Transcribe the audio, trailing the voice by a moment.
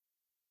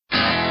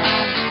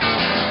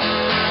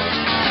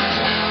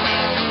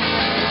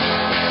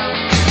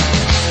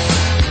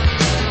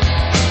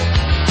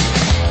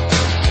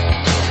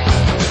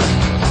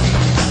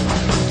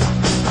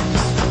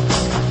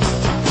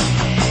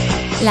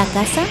La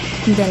casa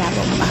de la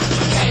bomba.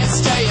 Can't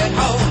stay at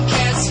home,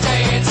 can't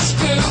stay at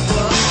school.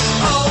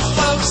 Old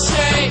folks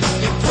say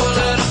you're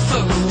pulling a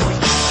fool.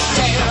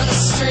 Down the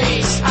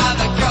street, I'm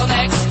the girl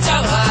next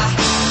door.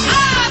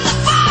 I'm the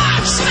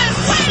fox been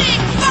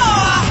waiting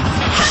for.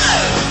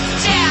 Hello,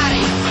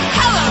 Daddy.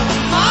 Hello,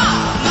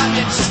 Mom. I'm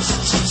your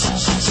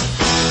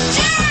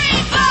Jerry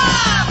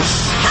Bob.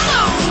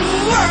 Hello,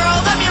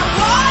 world. I'm your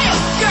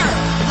wild girl.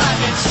 I'm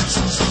your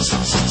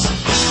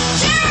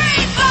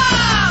Jerry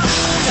Bob.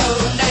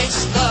 Donate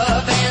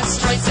love and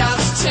straight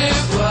sounds too.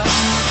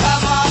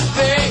 Come on,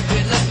 baby,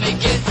 let me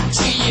get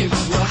to you.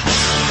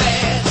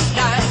 Bad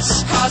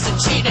nights causing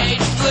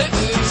teenage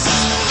blues.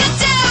 Get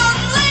down,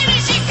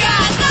 ladies, you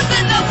got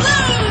nothing to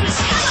lose.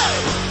 Hello,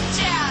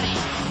 Daddy.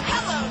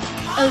 Hello.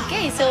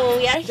 Okay, so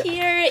we are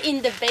here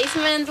in the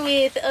basement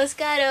with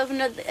Oscar of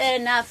Not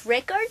Enough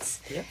Records.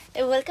 Yeah.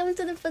 Welcome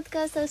to the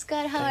podcast,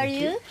 Oscar. How are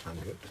you? I'm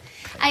good.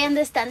 I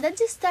understand that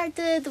you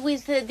started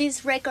with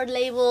this record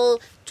label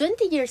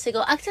 20 years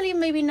ago. Actually,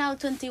 maybe now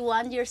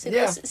 21 years ago.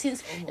 Yeah.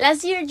 Since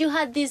last year you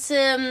had this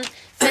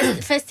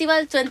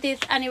festival,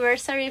 20th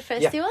anniversary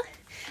festival.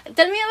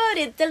 Tell me about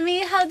it. Tell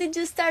me, how did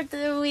you start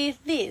with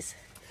this?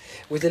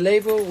 With the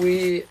label,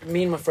 me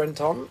and my friend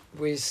Tom,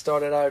 we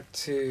started out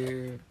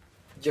to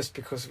just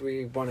because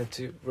we wanted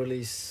to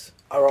release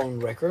our own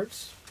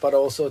records, but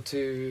also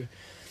to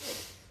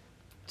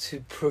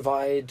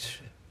provide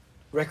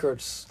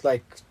records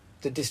like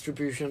the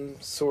distribution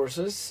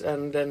sources,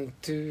 and then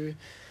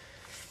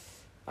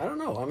I don't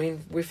know. I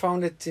mean, we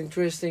found it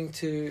interesting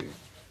to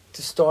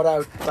start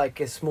out like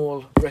a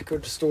small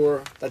record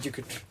store that you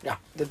could,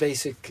 the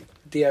basic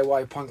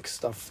DIY punk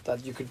stuff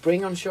that you could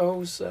bring on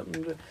shows,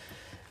 and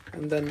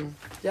then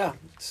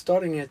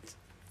starting it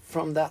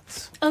from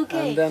that.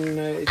 Okay. And then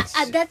it's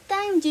At that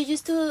time, you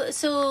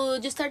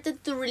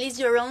started to release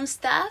your own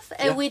stuff.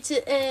 Yeah. Which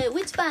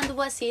band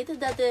was it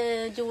that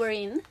you were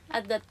in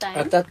at that time?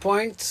 at that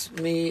point,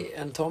 me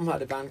and Tom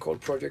had a band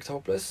called Project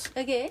Hopeless.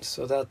 Okay.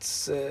 So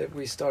that's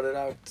we started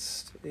out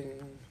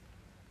in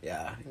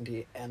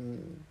the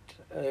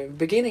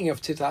beginning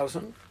of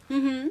 2000,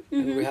 and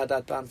we had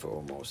that band for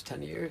almost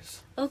 10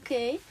 years.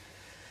 Okay.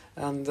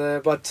 And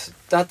but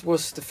that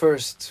was the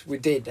first we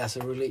did as a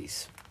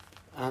release,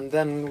 and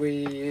then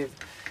we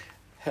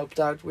helped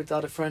out with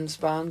other friends'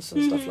 bands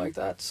and stuff like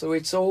that. So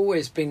it's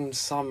always been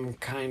some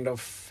kind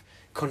of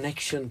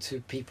connection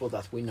to people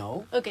that we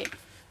know. Okay.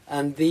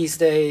 And these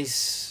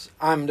days,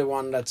 I'm the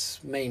one that's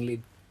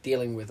mainly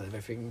dealing with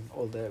everything,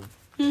 all the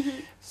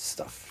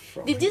stuff.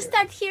 From Did you here.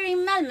 start here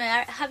in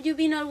Malmö? Have you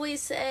been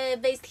always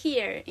based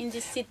here in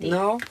this city?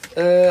 No,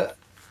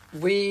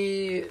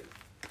 we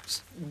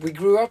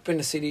grew up in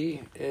a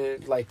city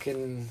like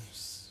in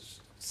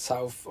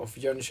south of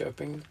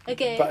Jönköping,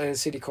 Okay. but a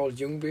city called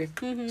Ljungby.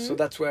 So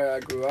that's where I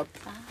grew up,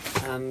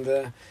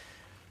 and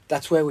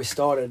that's where we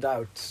started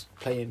out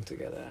playing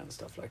together and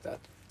stuff like that.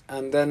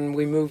 And then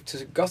we moved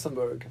to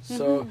Gothenburg.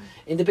 So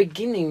in the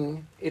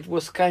beginning, it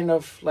was kind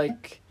of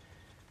like,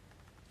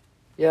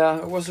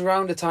 it was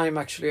around the time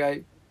actually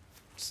I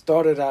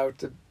started out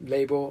the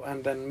label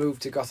and then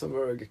moved to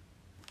Gothenburg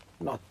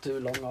not too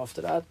long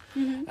after that.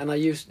 And I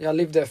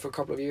lived there for a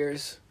couple of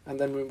years and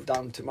then moved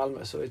down to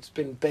Malmö. So it's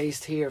been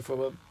based here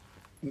for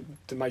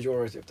the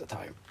majority of the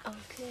time.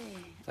 Okay.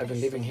 I've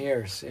been living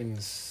here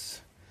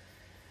since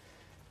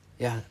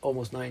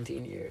almost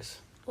 19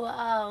 years.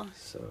 Wow.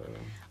 So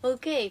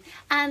Okay.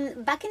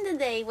 And back in the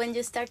day when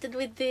you started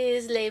with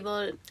this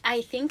label,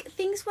 I think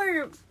things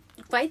were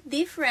quite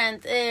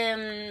different.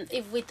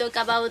 If we talk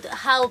about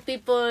how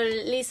people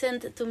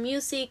listened to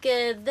music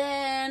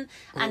then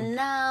and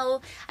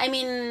now, I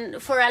mean,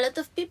 for a lot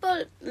of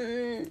people,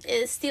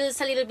 still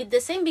it's a little bit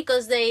the same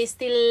because they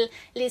still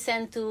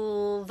listen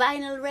to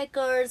vinyl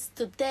records,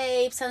 to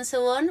tapes, and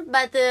so on.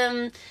 But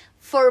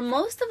for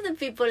most of the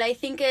people, I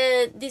think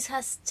this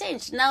has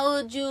changed. Now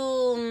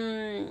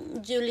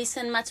you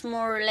listen much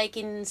more like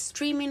in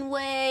streaming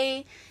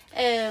way.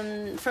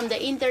 From the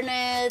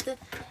internet.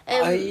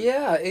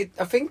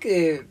 I think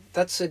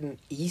that's an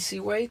easy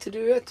way to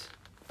do it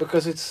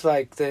because it's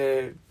like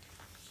the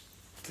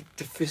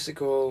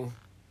physical.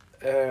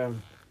 I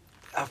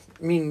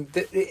mean,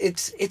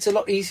 it's a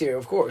lot easier,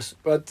 of course,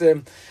 but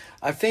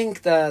I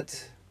think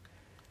that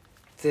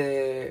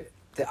the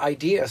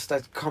ideas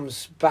that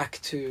comes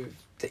back to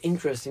the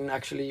interest in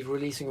actually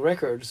releasing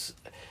records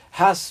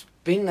has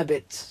been a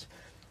bit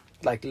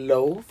like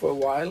low for a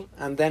while,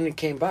 and then it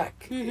came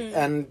back.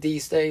 And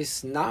these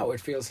days now it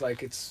feels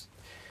like it's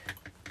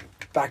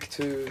back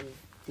to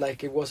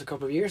like it was a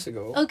couple of years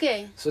ago.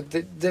 Okay. So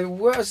there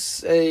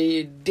was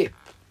a dip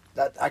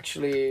that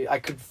actually I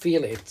could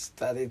feel it,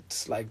 that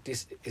it's like,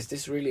 this is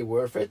this really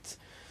worth it?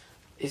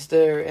 Is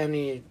there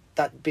any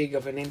that big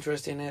of an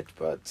interest in it?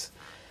 But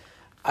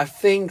I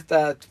think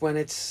that when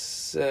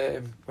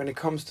it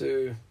comes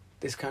to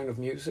this kind of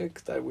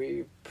music that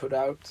we put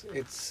out,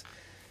 it's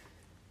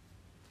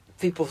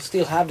people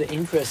still have the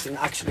interest in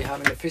actually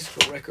having the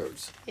physical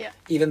records. Yeah.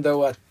 Even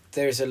though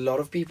there's a lot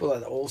of people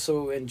that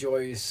also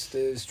enjoys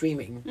the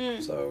streaming.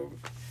 So,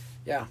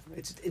 yeah,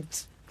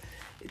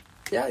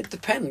 Yeah, it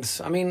depends.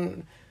 I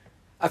mean,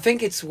 I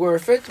think it's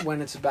worth it when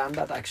it's a band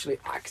that actually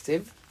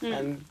active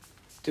and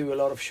do a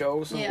lot of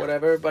shows and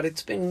whatever. But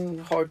it's been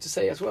hard to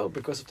say as well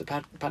because of the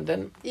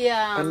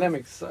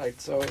pandemic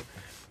side. So,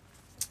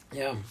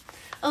 yeah.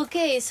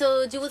 Okay,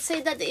 so you would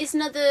say that it's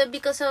not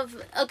because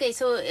of... Okay,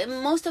 so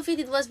most of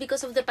it was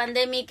because of the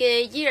pandemic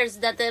years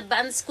that the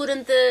bands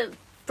couldn't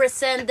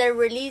present their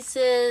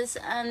releases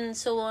and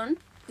so on?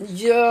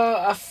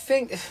 Yeah, I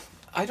think...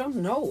 I don't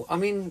know. I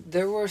mean,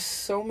 there were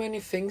so many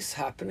things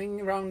happening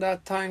around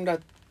that time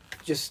that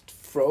just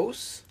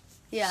froze.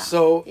 Yeah.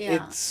 So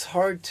it's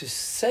hard to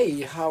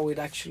say how it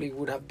actually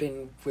would have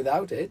been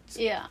without it.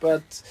 Yeah.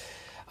 But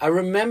I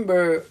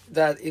remember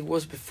that it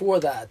was before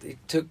that.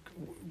 It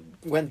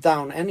went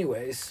down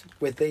anyways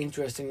with the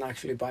interest in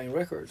actually buying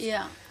records.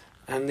 Yeah.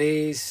 And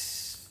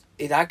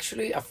it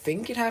actually, I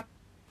think it had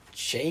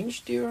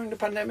changed during the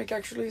pandemic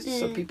actually.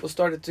 So people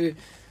started to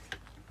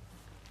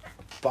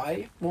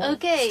buy more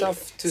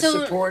stuff to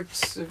support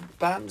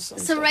bands. And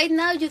so stuff. Right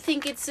now you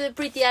think it's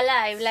pretty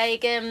alive,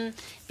 like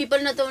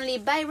people not only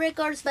buy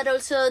records but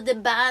also the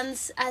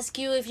bands ask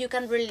you if you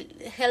can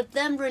help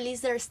them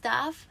release their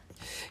stuff?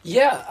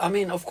 Yeah, I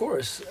mean, of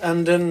course.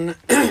 And then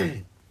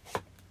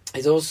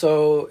it's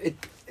also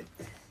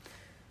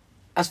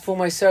as for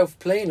myself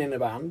playing in a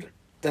band,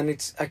 then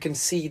I can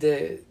see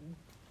the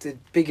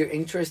bigger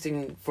interest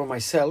for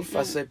myself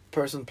as a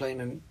person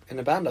playing in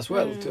a band as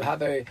well, to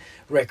have a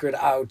record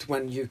out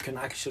when you can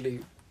actually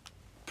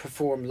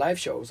perform live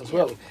shows as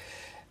well.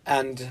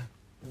 And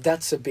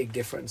that's a big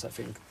difference, I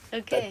think.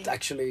 That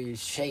actually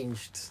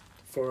changed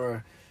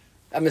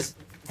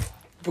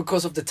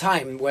because of the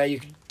time where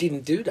you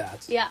didn't do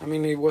that. Yeah. I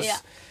mean,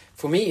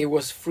 for me, it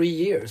was 3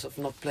 years of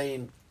not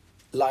playing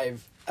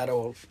live at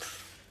all.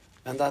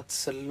 And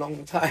that's a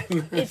long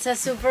time. It's a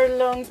super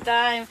long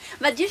time.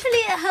 But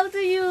usually, how do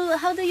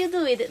you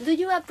do it? Do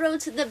you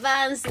approach the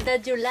bands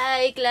that you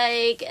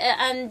like,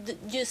 and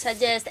you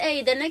suggest,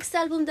 hey, the next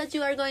album that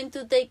you are going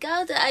to take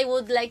out, I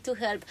would like to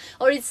help?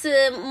 Or it's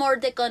more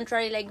the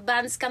contrary, like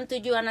bands come to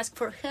you and ask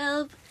for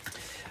help?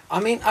 I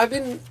mean, I've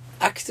been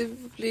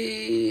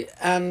actively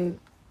and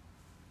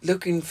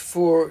looking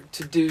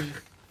to do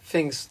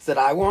things that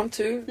I want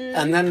to,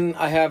 and then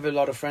I have a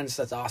lot of friends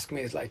that ask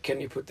me, like, can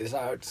you put this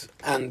out?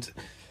 And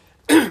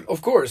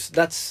of course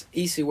that's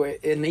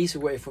an easy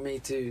way for me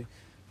to,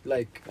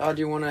 like, do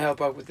you want to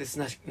help out with this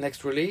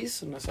next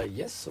release? And I say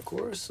yes, of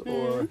course.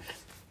 Or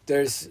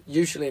there's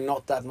usually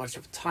not that much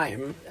of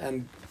time,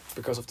 and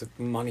because of the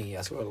money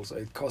as well, so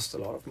it costs a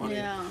lot of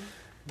money.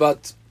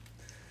 But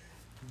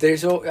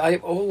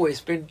I've always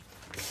been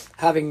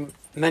having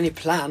many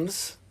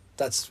plans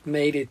that's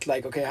made it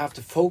like, okay, I have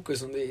to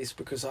focus on these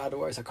because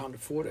otherwise I can't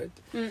afford it.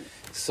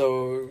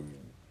 So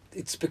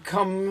it's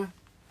become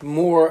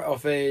more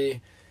of a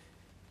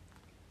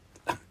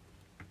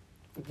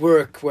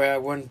work where I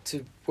want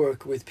to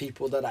work with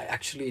people that I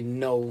actually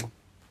know.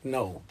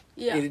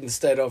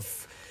 Instead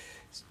of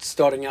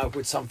starting out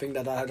with something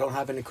that I don't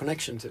have any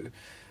connection to.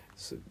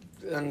 So,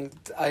 and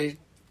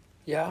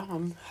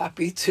I'm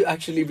happy to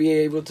actually be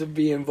able to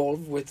be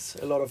involved with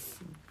a lot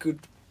of good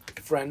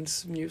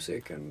friends,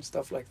 music and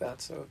stuff like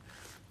that. So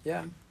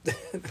yeah.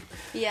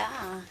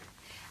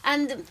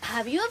 And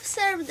have you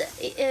observed,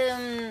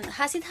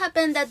 has it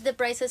happened that the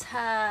prices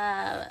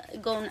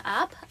have gone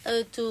up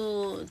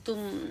to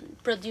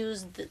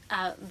produce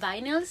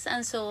vinyls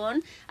and so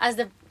on, as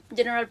the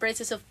general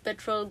prices of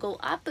petrol go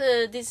up?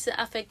 This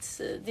affects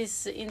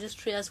this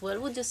industry as well,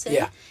 would you say?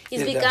 Yeah,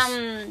 it's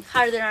become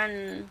harder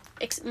and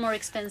more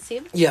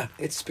expensive? Yeah,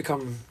 it's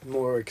become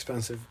more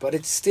expensive, but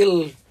it's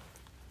still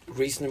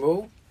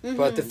reasonable.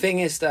 But the thing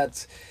is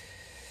that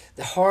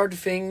the hard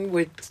thing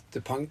with the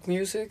punk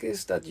music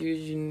is that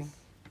you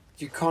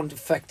can't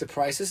affect the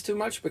prices too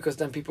much, because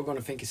then people are going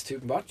to think it's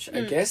too much,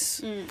 I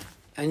guess.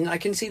 And I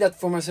can see that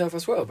for myself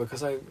as well,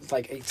 because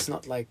it's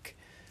not like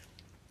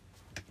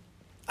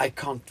I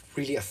can't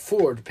really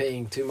afford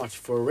paying too much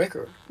for a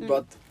record.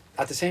 But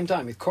at the same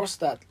time, it costs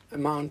that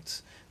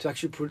amount to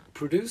actually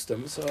produce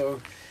them. So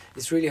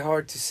it's really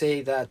hard to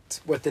say that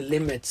what the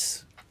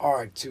limits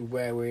are to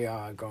where we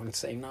are going to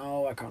say,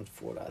 no, I can't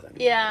afford that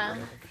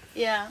anymore.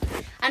 Yeah.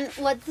 And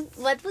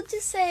what would you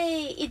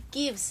say it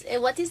gives?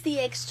 What is the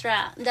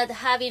extra that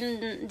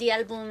having the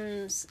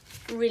albums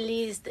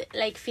released,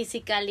 like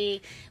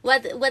physically,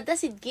 what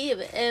does it give?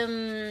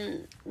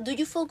 Do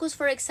you focus,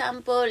 for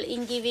example,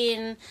 in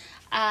giving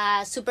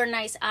super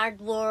nice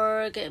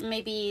artwork,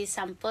 maybe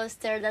some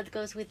poster that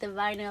goes with the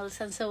vinyls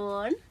and so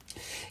on?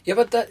 Yeah,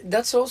 but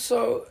that's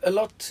also a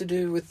lot to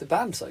do with the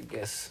bands, I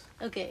guess.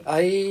 Okay.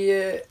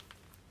 I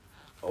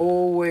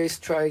always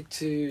try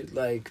to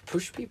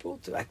push people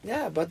to act,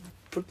 but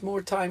put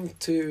more time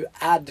to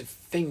add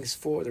things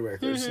for the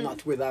records,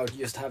 not without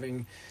just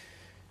having,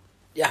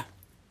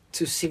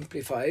 too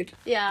simplified.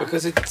 Yeah.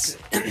 Because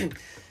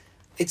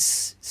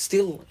it's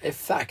still a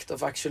fact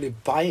of actually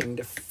buying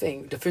the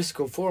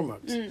physical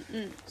format.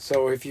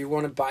 So if you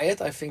want to buy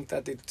it, I think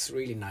that it's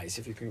really nice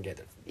if you can get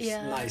it.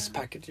 Nice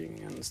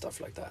packaging and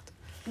stuff like that.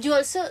 Do you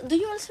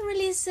also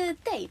release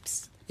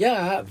tapes? Yeah,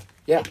 I have.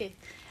 Yeah. Okay.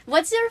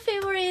 What's your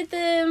favorite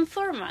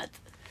format?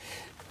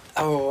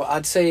 Oh,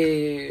 I'd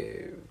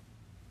say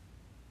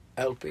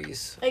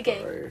LPs Okay.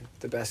 are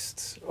the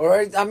best.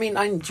 Or I mean,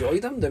 I enjoy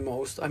them the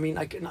most. I mean,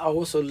 I can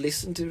also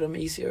listen to them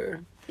easier.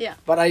 Yeah.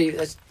 But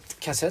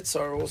cassettes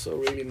are also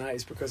really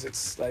nice because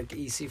it's like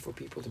easy for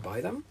people to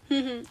buy them.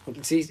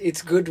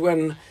 It's good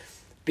when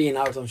being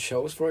out on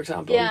shows, for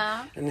example.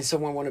 Yeah. And if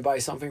someone want to buy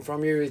something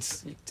from you,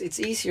 it's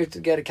easier to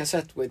get a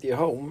cassette with you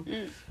home.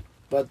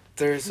 But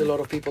there's a lot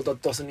of people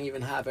that doesn't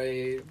even have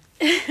a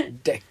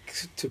deck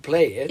to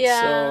play it.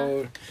 Yeah.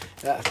 So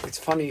yeah, it's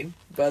funny,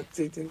 but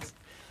it's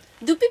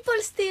Do people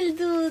still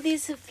do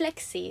these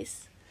flexis?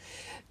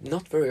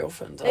 not very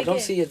often. I Okay.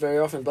 don't see it very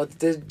often, but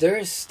there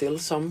is still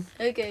some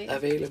Okay.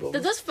 available.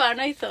 That was fun,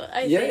 I thought.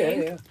 I Yeah,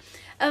 think. yeah.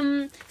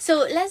 So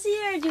last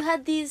year you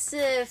had this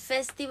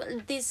festival,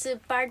 this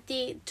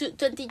party,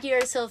 20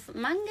 years of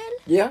Mangel.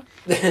 Yeah.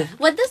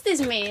 What does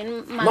this mean?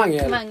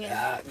 Mangel. Mangel.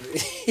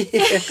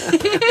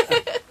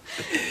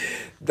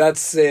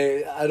 That's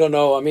I don't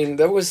know. I mean,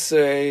 there was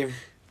a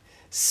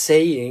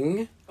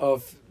saying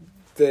of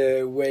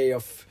the way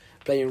of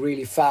playing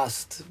really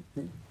fast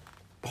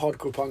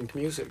hardcore punk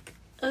music.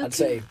 I'd Okay.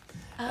 say,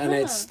 and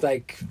Ah. it's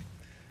like,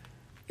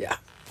 yeah.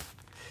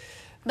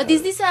 But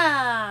is this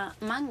a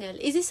Mangel?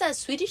 Is this a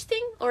Swedish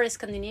thing or a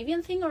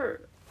Scandinavian thing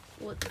or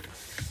what?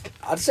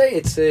 I'd say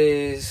it's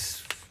a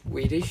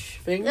Swedish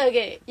thing.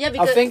 Okay, yeah,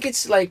 because I think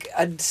it's like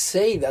I'd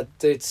say that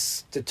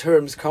the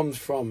terms comes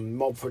from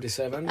Mob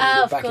 47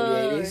 of back in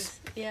the course, 80s.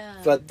 yeah.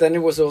 But then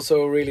it was also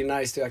really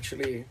nice to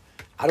actually,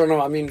 I don't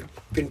know, I mean,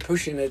 been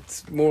pushing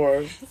it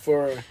more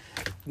for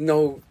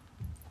no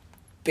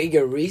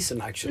bigger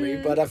reason actually,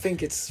 but I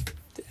think it's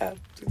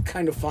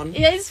kind of fun.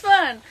 Yeah, it's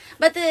fun.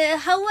 But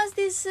how was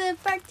this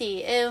party?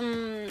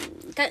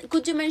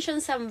 Could you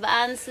mention some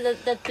bands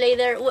that play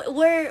there?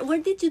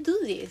 Where did you do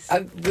this?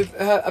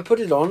 I put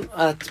it on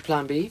at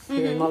Plan B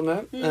here in Malmö,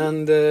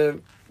 and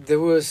there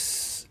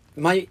was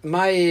my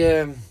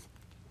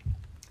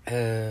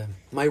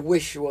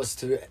wish was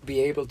to be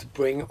able to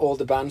bring all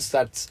the bands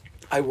that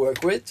I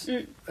work with,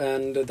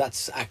 and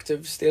that's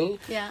active still,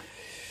 Yeah.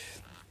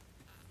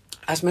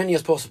 as many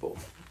as possible.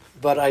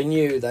 But I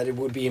knew that it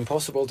would be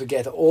impossible to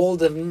get all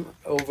them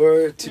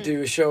over to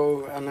do a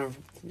show on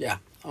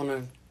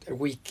a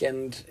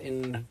weekend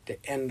in the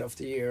end of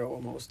the year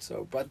almost.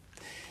 So, but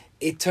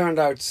it turned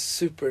out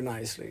super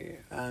nicely,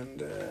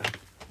 and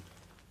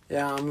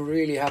I'm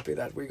really happy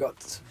that we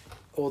got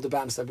all the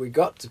bands that we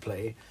got to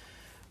play.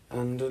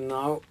 And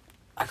now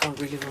I can't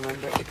really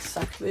remember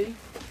exactly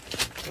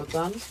what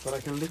bands, but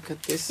I can look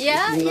at this.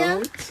 Yeah, yeah.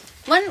 note.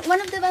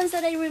 One of the bands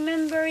that I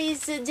remember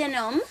is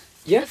Genome.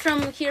 Yeah.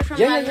 From here, from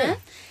Yeah, Malmö.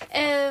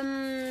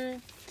 yeah,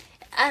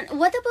 And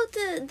what about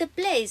the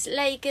place?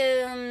 Like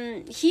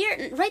here,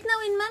 right now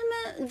in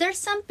Malmö, there's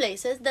some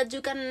places that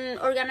you can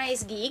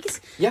organize gigs,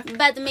 Yeah.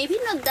 but maybe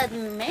not that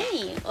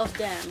many of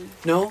them.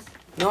 No.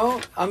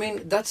 I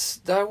mean that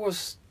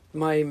was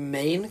my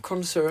main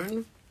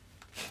concern,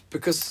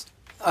 because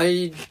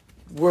I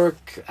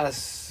work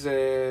as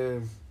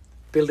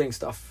building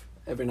stuff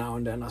every now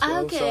and then as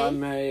well. Okay. So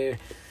I'm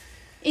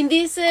In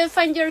this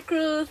Find Your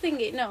Crew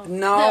thingy? No.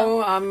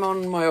 No, I'm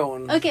on my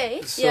own.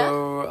 Okay,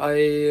 So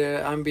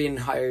yeah. I'm being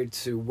hired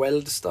to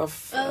weld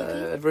stuff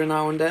Okay. every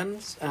now and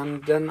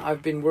then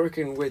I've been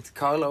working with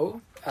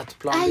Carlo at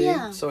Plan B.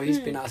 Yeah. So he's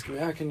been asking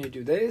me, can you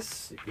do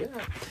this? Yeah.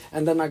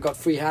 And then I got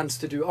free hands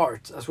to do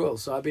art as well.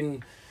 So I've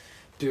been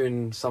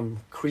doing some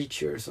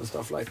creatures and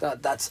stuff like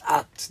that. That's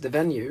at the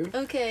venue.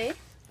 Okay.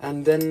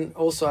 And then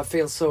also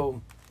felt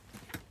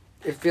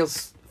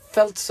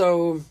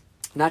so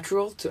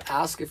natural to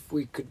ask if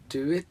we could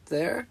do it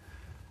there,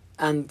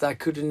 and I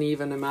couldn't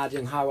even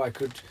imagine how I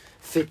could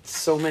fit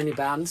so many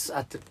bands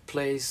at the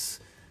place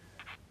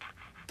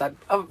that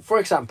for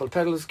example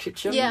Pedal's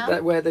Kitchen,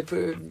 Yeah. where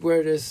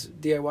there's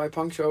DIY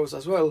punk shows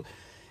as well.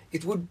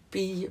 It would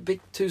be a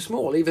bit too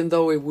small, even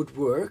though it would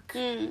work.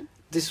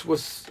 This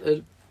was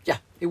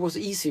it was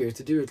easier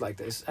to do it like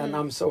this, and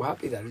I'm so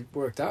happy that it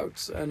worked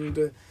out,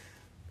 and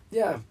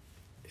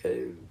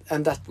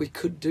and that we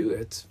could do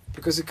it,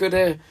 because it could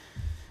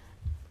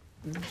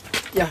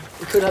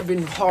have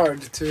been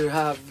hard to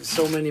have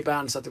so many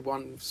bands at the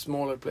one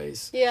smaller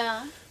place.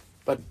 Yeah.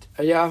 But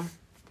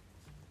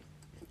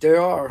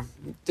there are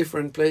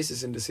different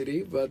places in the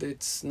city, but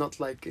it's not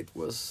like it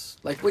was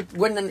like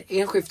when an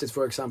Enskiftet,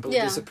 for example,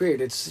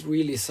 disappeared. It's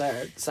really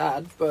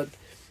sad, but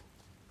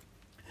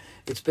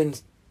it's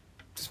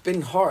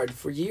been hard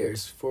for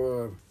years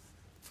for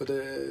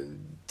the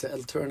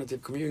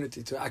alternative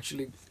community to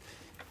actually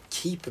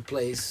keep a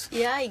place.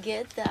 Yeah, I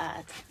get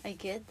that.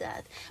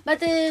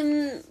 But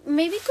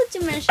maybe could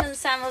you mention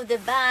some of the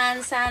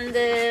bands and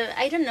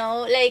I don't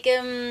know, like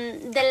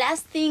the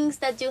last things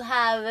that you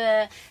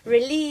have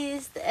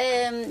released?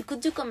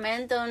 Could you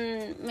comment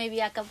on maybe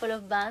a couple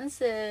of bands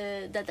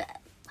that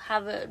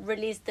have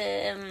released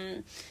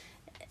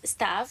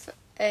stuff?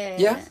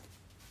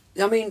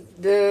 I mean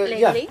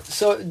lately?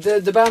 So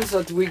the bands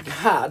that we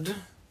had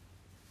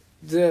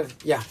There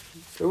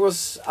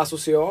was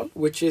Asocial,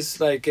 which is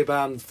like a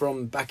band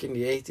from back in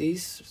the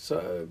 80s.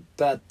 So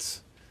that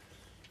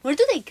Where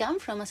do they come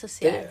from,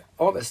 Associate?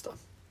 Avesta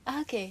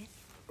Okay.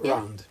 Yeah.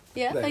 round.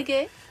 Yeah, there.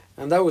 okay.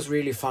 And that was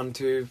really fun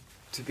to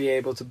be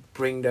able to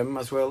bring them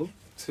as well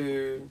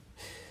to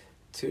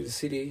the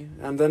city.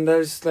 And then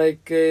there's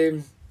like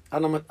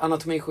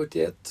Anatomy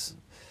 78.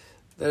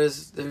 They're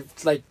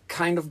like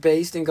kind of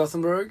based in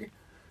Gothenburg,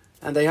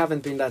 and they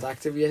haven't been that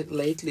active yet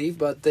lately,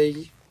 but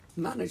they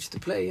managed to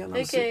play, and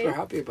I'm super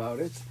happy about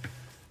it.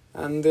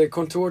 And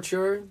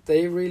Contorture,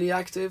 they're really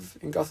active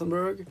in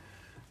Gothenburg,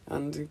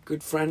 and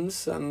good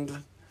friends.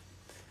 And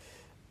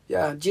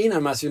yeah,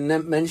 Genam, as you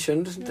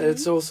mentioned,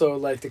 it's also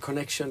like the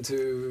connection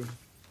to,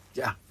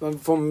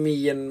 for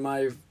me and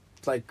my,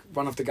 like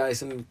one of the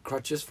guys in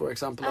Crutches, for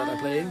example, that I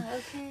play in.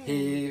 Okay.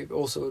 He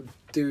also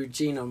do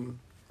Genam,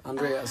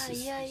 Andreas.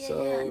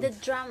 The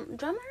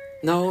drummer?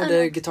 No,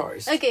 the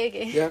guitarist.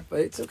 Okay. Yeah, but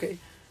it's okay.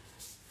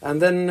 And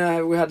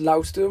then we had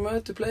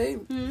Lausturme to play,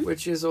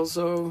 which is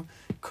also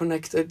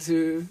connected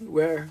to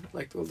where,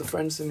 like, all the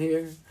friends in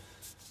here.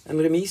 And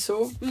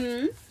Remiso.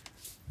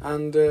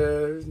 And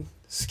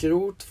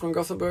Skrot from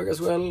Gothenburg as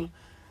well.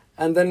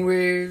 And then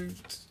we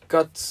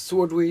got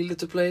Swordwheel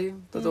to play,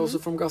 that's also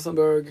from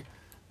Gothenburg.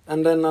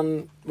 And then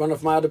on one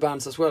of my other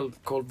bands as well,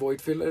 called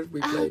Voidfiller,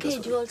 we played as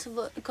well. You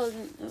also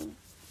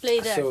play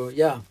there. So,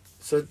 yeah.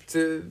 So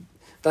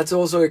that's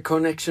also a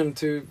connection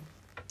to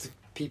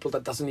people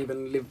that doesn't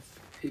even live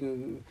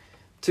in...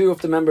 Two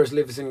of the members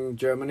lives in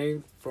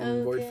Germany from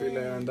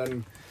Voidfiller, and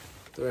then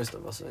the rest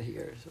of us are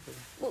here. So.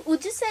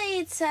 Would you say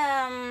it's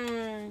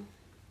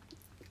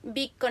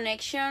big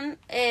connection,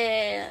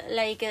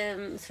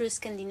 through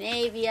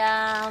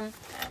Scandinavia,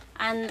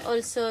 and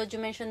also you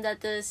mentioned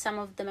that some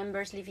of the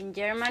members live in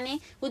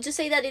Germany. Would you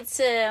say that it's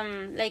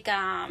like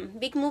a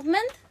big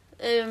movement?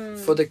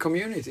 For the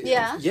community?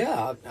 Yeah.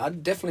 Yeah,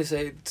 I'd definitely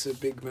say it's a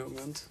big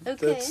movement.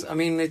 Okay.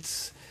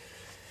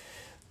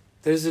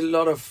 There's a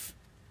lot of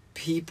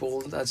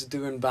people that's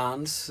doing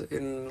bands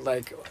in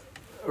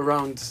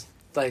around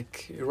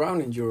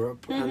in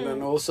Europe, and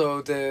then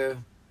also the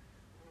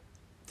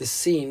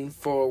scene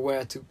for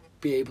where to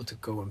be able to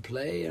go and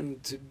play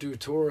and to do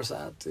tours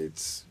at.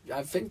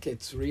 I think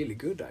it's really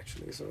good,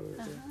 actually. So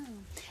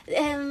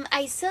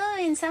I saw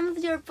in some of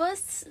your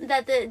posts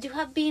that you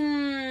have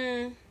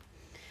been,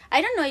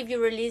 I don't know if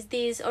you release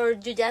this or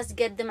you just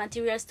get the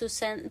materials to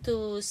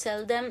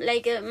sell them,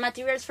 like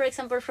materials, for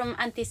example, from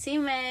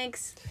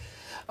Anticimex.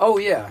 Oh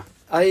yeah,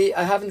 I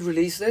haven't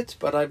released it,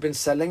 but I've been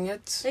selling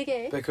it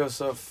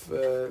because of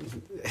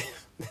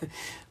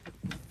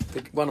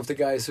one of the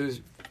guys who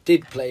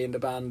did play in the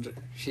band.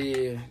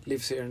 She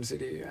lives here in the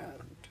city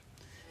and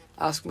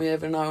asks me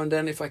every now and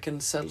then if I can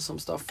sell some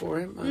stuff for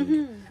him,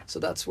 and so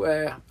that's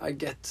where I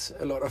get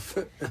a lot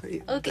of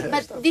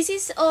but stuff. This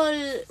is all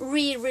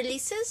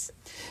re-releases?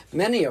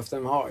 Many of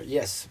them are,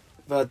 yes,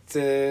 but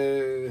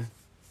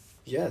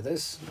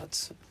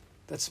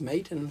that's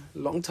made a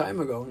long time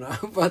ago now,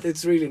 but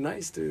it's really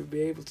nice to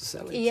be able to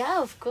sell it.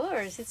 Yeah, of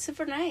course. It's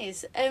super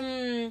nice.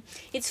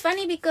 It's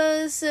funny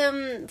because,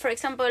 for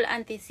example,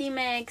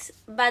 Anticimex,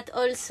 but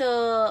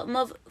also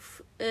Mob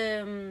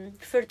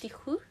 30.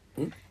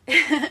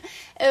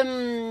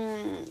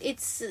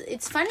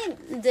 It's funny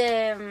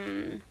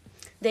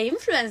the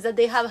influence that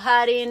they have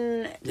had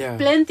in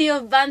plenty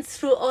of bands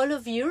through all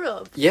of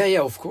Europe.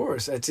 Yeah, of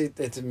course.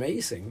 It's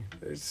amazing.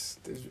 It's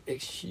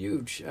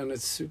huge, and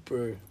it's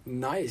super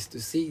nice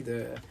to see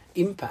the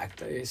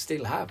impact they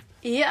still have.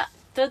 Yeah,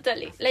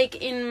 totally. Like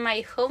in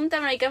my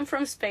hometown, I come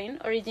from Spain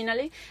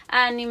originally,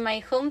 and in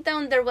my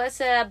hometown there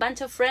was a bunch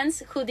of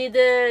friends who did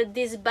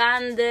this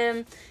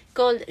band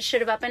called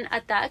Shervapen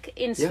Attack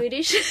in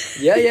Swedish.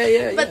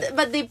 Yeah.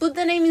 But they put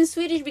the name in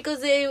Swedish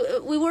because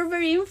we were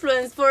very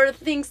influenced from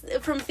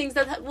things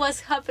that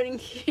was happening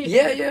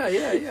here.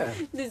 Yeah.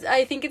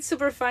 I think it's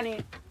super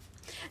funny.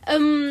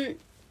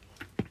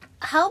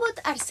 How about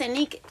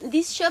Arsenic?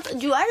 This shop,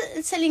 you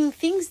are selling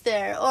things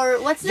there, or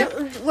what's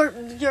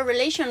your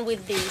relation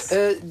with this?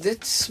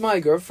 It's my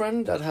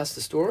girlfriend that has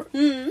the store,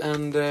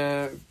 and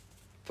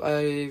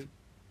I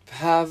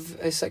have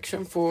a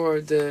section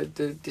for the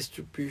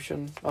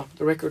distribution of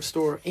the record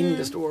store in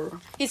the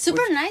store. It's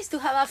super nice to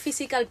have a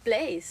physical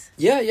place.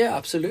 Yeah,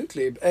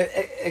 absolutely.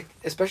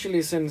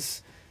 Especially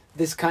since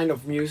this kind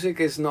of music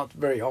is not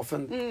very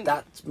often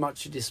that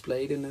much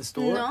displayed in a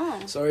store.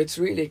 No. So it's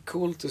really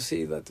cool to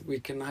see that we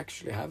can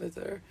actually have it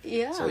there.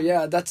 Yeah. So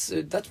yeah, that's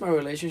my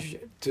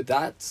relationship to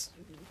that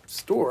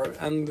store,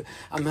 and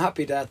I'm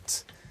happy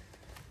that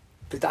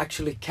it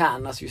actually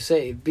can, as you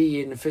say,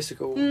 be in a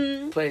physical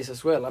place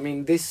as well. I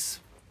mean, this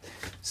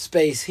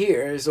space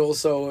here is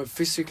also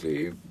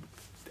physically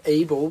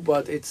able,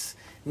 but it's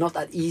not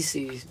that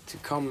easy to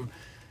come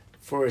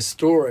for a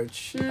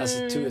storage as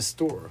to a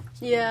store.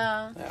 So,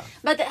 Yeah. yeah.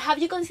 But have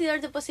you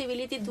considered the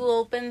possibility to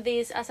open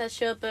this as a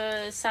shop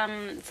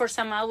for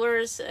some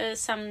hours,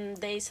 some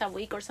days a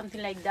week or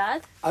something like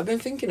that? I've been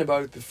thinking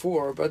about it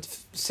before, but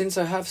since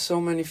I have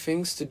so many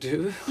things to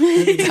do,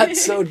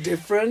 that's so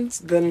different,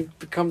 then it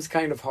becomes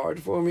kind of hard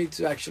for me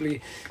to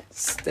actually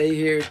stay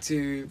here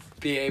to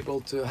be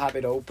able to have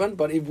it open.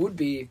 But it would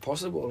be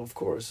possible, of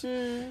course.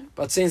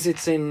 But since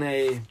it's in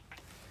a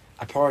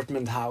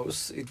apartment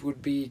house, it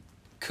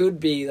could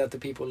be that the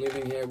people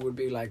living here would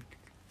be like,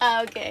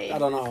 Okay. I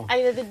don't know. A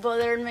little bit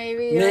bothered,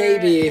 maybe.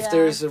 Maybe if yeah.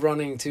 there's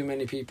running too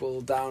many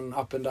people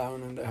up and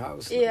down in the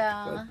house.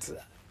 Yeah. But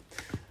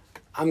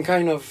I'm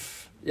kind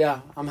of,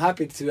 I'm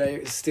happy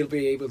to still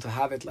be able to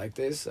have it like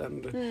this.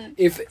 And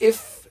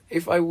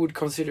if I would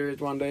consider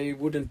it one day, it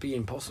wouldn't be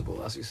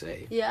impossible, as you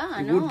say. Yeah,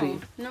 it no. would be.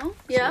 No?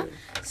 Yeah.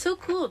 So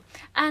cool.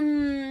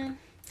 And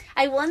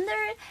I wonder,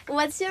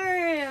 what's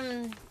your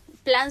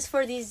plans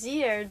for this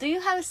year? Do you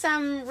have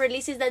some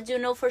releases that you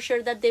know for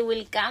sure that they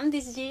will come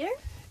this year?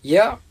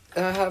 Yeah,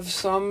 I have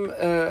some.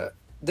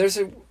 There's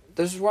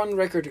one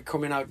record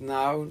coming out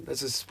now.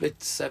 That's a split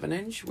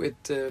 7-inch with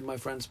my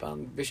friend's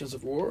band Visions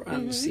of War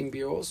and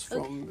Symbiose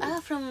from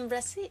from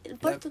Brazil,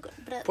 Portugal.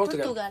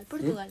 Portugal.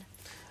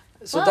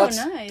 So Wow, that's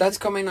nice.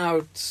 coming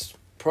out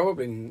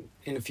probably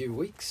in a few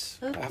weeks.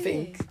 Okay. I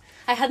think.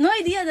 I had no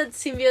idea that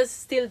Symbiose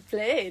still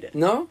played.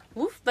 No?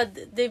 Oof,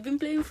 but they've been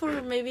playing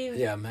for maybe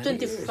many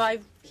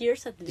 25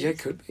 years at least. Yeah, it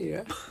could be.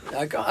 Yeah,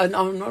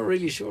 I'm not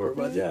really sure,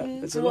 but yeah,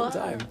 it's a long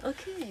time.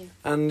 Okay.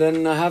 And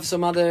then I have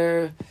some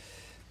other.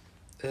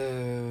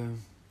 I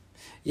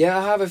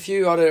have a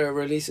few other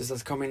releases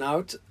that's coming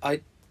out.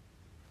 I'm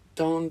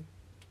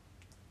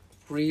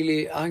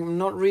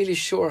not really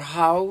sure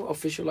how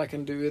official I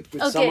can do it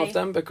with some of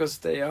them because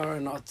they are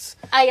not.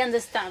 I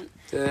understand.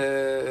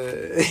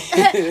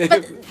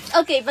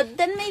 But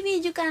then maybe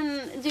you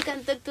can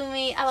talk to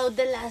me about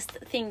the last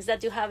things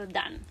that you have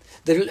done.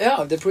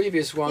 The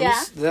previous ones.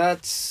 Yeah.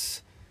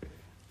 That's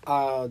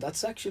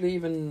actually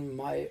even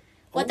my.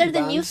 What own are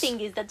the new bands.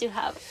 things that you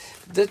have?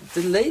 The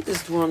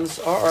latest ones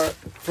are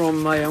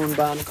from my own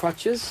band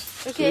Crutches.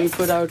 Okay. So we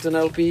put out an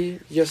LP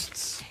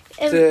just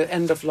the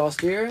end of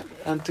last year,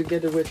 and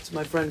together with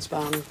my friend's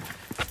band,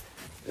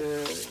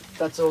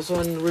 that's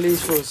also a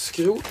release for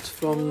Skrot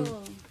from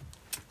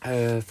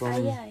I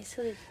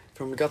saw it.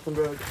 from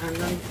Gothenburg. And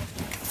then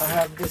I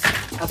have this,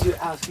 as you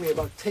asked me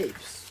about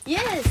tapes.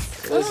 Yes.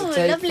 There's a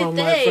tape lovely from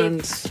my tape.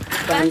 friend's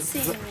band,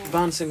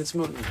 Vans in its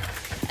Moon.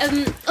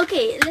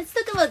 Okay, let's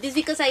talk about this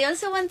because I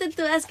also wanted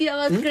to ask you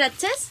about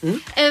Crutches.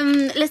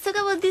 Let's talk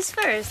about this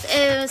first.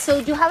 So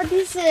you have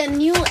this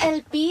new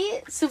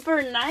LP,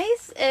 super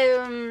nice.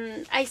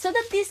 I saw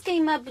that this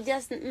came up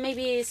just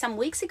maybe some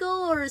weeks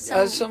ago or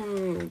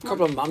some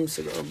couple of months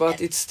ago, but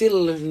it's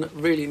still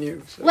really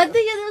new. So What do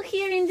you do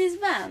here in this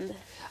band?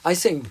 I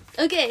sing.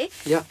 Okay.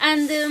 Yeah.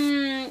 And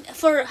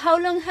for how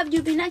long have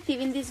you been active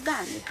in this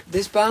band?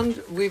 This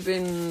band, we've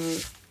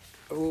been...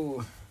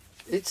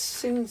 it's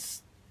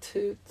since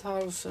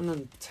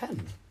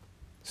 2010.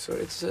 So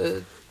it's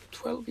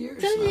 12 years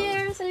 12 now.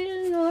 years, a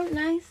little more,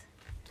 nice.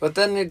 But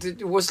then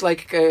it was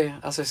like,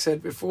 as I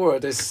said before,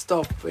 this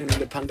stop in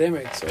the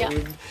pandemic. So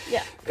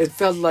it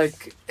felt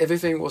like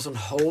everything was on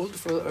hold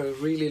for a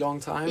really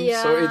long time.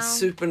 Yeah. So it's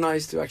super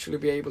nice to actually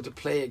be able to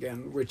play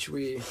again, which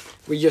we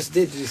just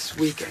did this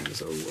weekend.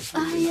 So it was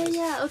really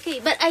nice. Okay.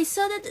 But I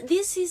saw that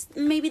this is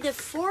maybe the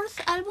fourth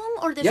album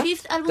or the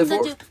fifth album the that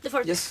fourth. you... The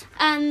fourth. Yes.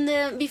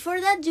 And before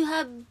that you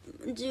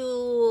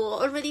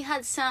already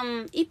had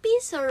some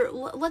EPs or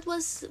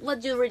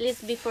what you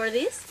released before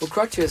this? For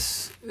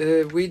Crutches,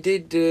 we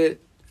did this,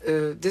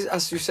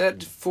 as you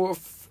said,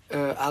 fourth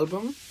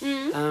album,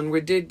 and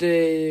we did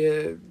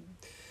a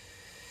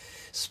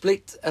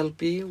split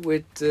LP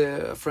with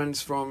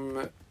friends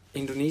from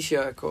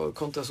Indonesia called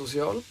Contra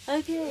Social.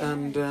 Okay.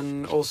 And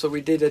then also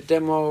we did a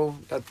demo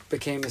that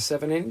became a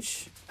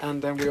 7-inch,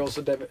 and then we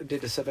also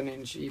did a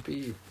 7-inch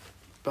EP.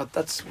 But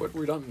that's what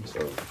we've done. So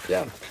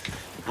yeah,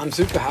 I'm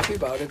super happy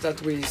about it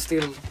that we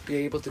still be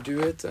able to do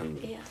it and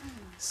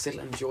still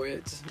enjoy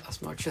it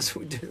as much as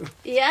we do.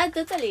 Yeah,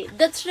 totally.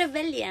 That's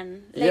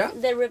rebellion, like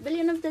the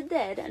rebellion of the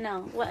dead.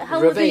 No, how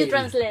Reveil. do you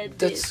translate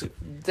this? That's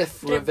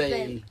Death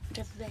Reveil.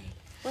 Reveil.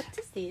 What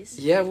is this?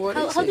 Yeah, what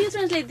is how do it? you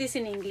translate this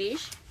in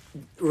English?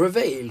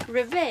 Reveil.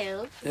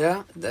 Reveil.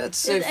 Yeah,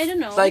 that's I don't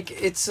know. Like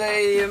it's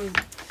a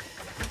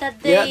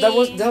That they.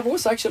 that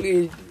was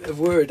actually a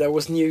word that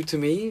was new to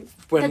me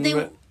when.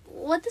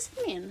 What does it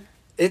mean?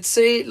 It's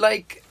a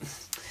like.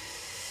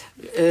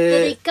 Do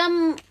they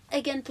come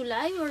again to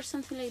life or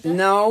something like that?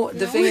 No,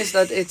 the thing is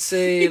that it's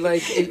a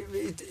like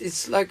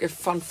it's like a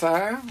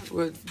fanfare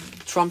with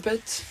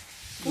trumpet,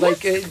 What?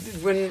 like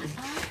when.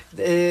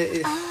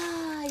 Yes.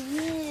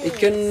 It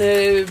can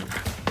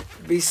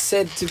be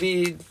said to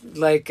be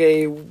like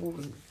a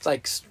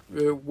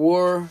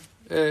war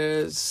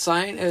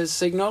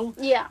signal.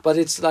 Yeah. But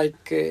it's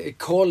like a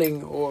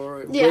calling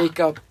or wake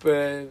up.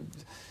 I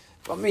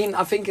mean,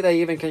 I think they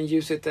even can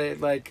use it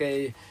like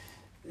a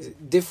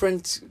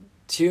different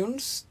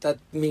tunes that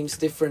means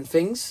different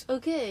things.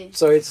 Okay.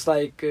 So it's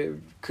like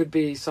could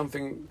be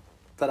something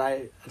that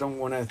I don't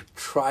want to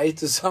try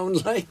to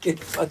sound like it,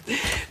 but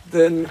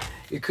then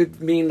it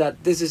could mean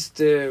that this is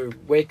the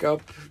wake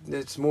up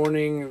this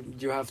morning,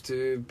 you have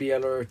to be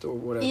alert or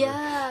whatever.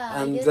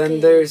 Yeah. And I then get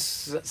it.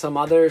 there's some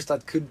others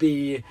that could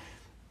be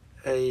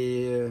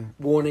a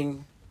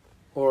warning,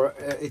 or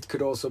it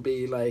could also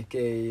be like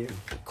a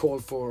call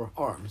for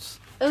arms.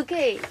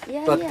 Okay.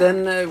 Yeah. But yeah.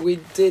 then we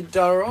did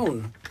our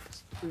own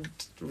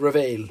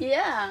reveil.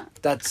 Yeah.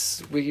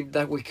 That we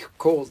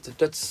called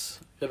Döds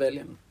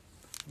Rebellion,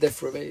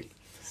 Death Reveil.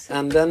 So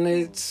And then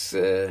cool. it's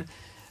a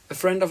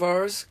friend of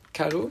ours,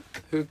 Karo,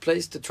 who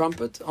plays the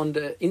trumpet on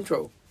the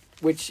intro,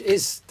 which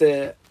is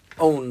the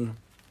own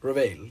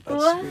reveil.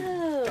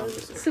 Wow,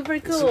 super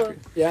cool.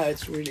 Yeah,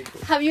 it's really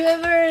cool. Have you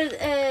ever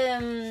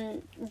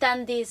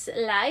done this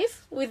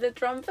live with the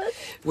trumpet?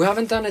 We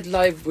haven't done it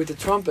live with the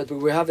trumpet, but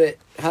we have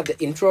the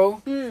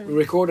intro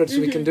recorded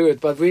so we can do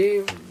it. But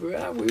we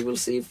will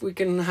see if we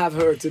can have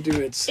her to do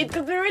it. It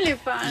could be really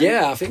fun.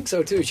 Yeah, I think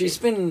so too. She's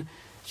been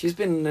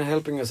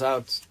helping us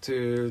out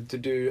to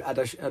do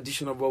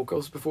additional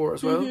vocals before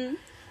as well. Mhm.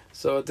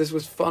 So this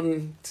was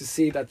fun to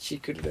see that she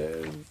could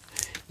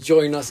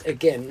join us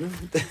again.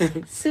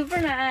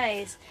 Super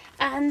nice.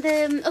 And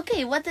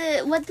okay, what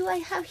do I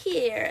have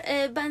here?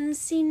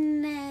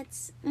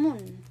 Vansinnets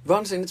Moon.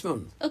 Once in its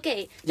moon.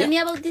 Okay, Yeah. tell me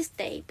about this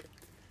tape.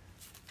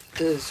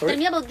 Sorry. Tell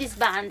me about this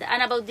band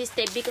and about this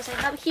tape, because I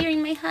have here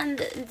in my hand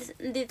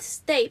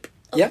this tape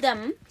of Yeah.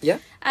 them. Yeah.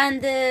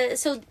 And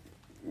so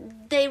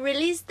they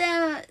released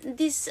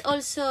this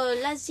also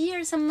last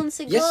year, some months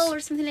ago, Yes. or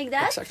something like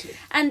that. Exactly.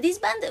 And this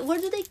band, where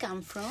do they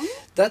come from?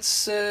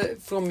 That's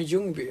from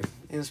Ljungby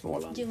in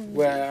Småland, Ljungby.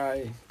 where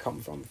I come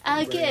from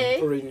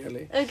Okay.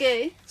 originally.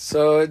 Okay.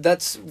 So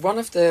that's one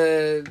of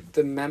the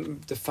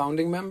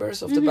founding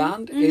members of the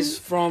band is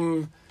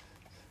from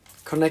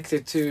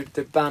connected to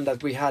the band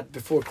that we had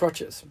before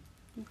Crutches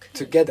Okay.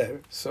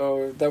 together.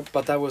 So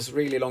that was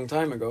really long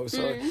time ago.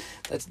 So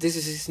this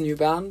is his new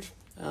band,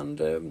 and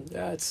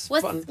yeah, it's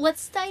fun. What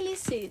style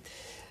is it?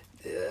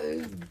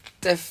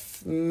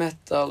 Death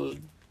metal,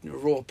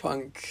 raw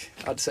punk,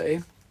 I'd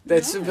say.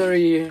 That's a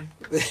very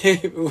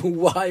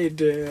wide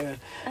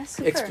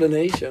Super.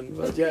 explanation,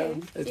 but yeah,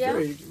 it's Yeah.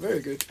 very,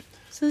 very good.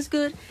 Sounds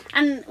good.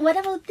 And what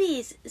about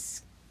this?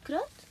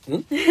 Skrot?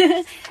 Hmm?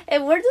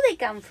 Where do they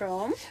come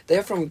from?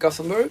 They're from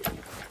Gothenburg,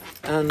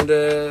 and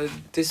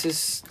this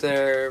is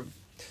their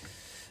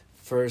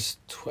first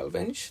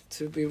 12-inch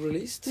to be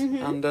released.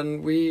 And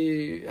then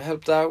we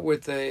helped out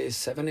with a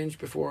 7-inch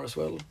before as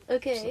well.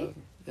 Okay. So,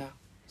 yeah,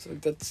 so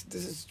this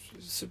is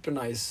super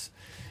nice.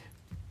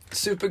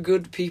 Super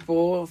good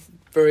people,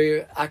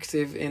 very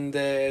active in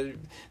the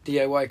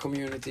DIY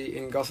community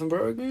in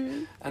Gothenburg,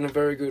 and a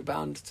very good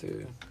band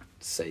to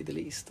say the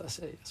least, I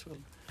say as well.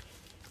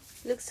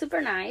 Looks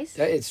super nice.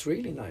 Yeah, it's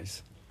really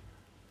nice.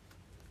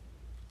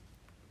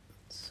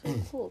 So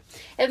cool.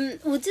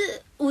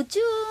 Would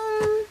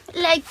you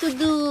like to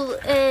do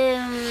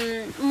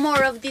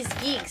more of these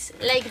gigs,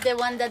 like the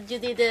one that you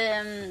did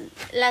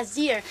last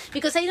year?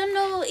 Because I don't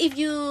know if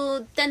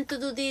you tend to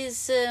do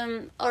this,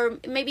 or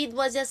maybe it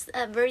was just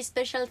a very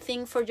special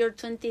thing for your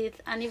 20th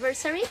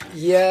anniversary.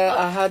 Yeah,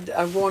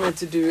 I wanted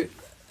to do.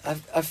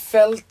 I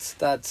felt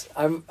that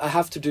I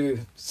have to do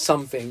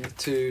something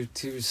to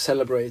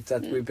celebrate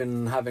that we've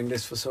been having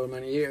this for so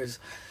many years.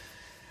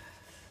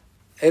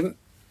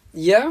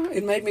 Yeah,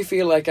 it made me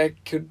feel like I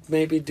could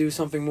maybe do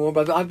something more,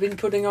 but I've been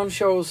putting on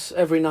shows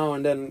every now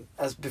and then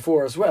as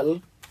before as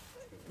well,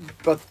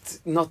 but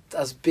not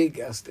as big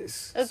as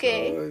this.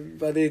 Okay. So,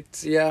 but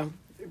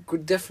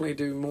could definitely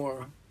do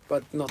more,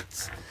 but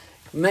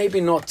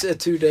maybe not a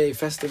 2-day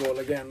festival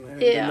again.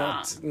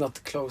 Yeah. Not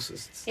the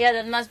closest. Yeah,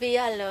 that must be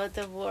a lot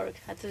of work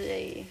at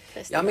today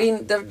festival. I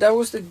mean, that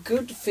was the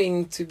good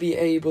thing to be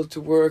able to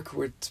work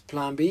with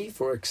Plan B,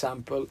 for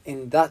example,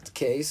 in that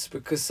case,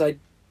 because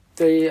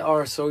they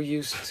are so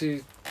used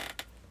to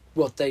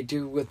what they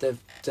do with the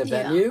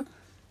venue.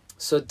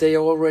 So they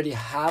already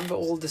have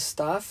all the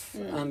staff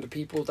and the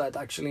people that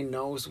actually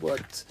knows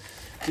what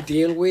to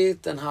deal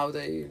with and how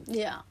they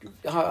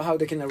how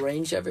they can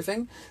arrange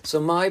everything. So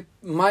my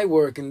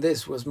work in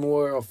this was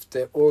more of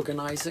the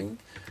organizing,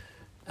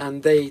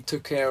 and they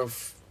took care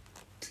of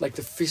like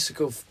the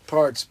physical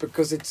parts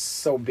because it's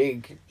so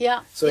big.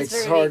 Yeah. So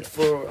it's hard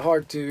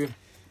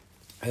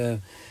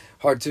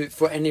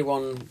for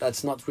anyone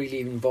that's not really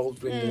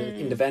involved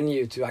in the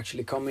venue to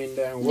actually come in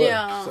there and work.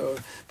 Yeah. So,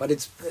 but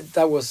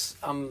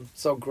I'm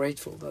so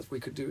grateful that we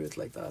could do it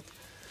like that.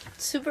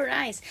 Super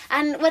nice.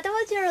 And what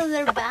about your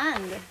other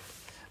band?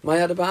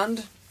 My other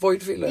band,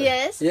 Voidfiller.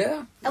 Yes.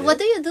 Yeah. What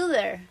do you do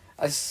there?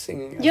 I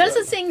sing. as You also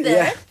well. sing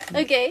there? Yeah.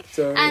 Okay.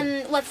 So,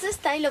 And what's the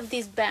style of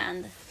this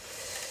band?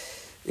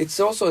 it's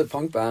also a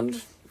punk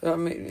band. I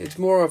mean, it's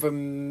more of a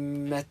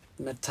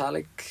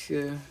metallic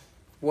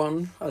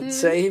one, I'd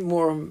say.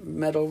 More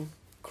metal,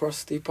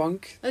 crusty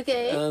punk.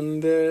 Okay.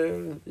 And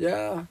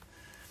yeah,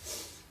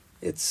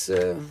 it's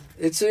a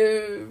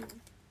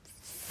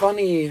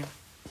funny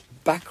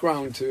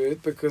background to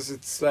it, because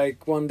it's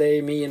like one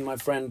day me and my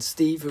friend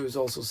Steve, who's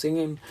also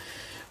singing,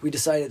 we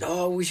decided,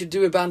 oh, we should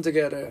do a band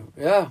together.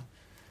 Yeah.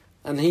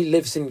 And he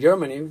lives in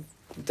Germany,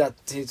 that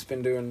he's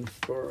been doing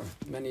for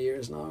many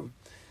years now.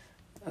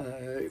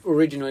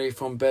 Originally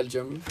from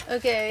Belgium.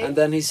 Okay. And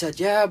then he said,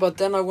 yeah, but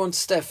then I want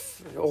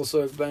Steph,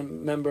 also a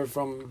member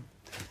from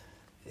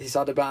his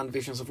other band,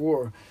 Visions of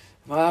War.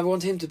 I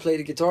want him to play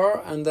the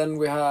guitar, and then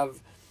we have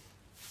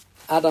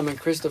Adam and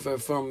Christopher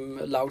from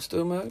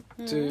Lautstumme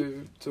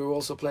to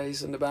also play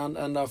in the band,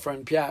 and our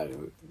friend Pierre,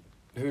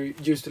 who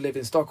used to live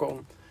in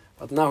Stockholm,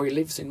 but now he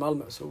lives in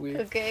Malmö. So we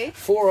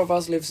 4 of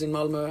us lives in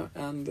Malmö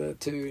and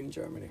 2 in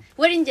Germany.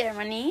 Where in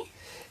Germany?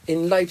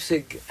 In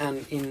Leipzig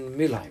and in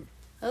Mülheim.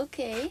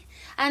 Okay.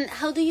 And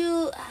have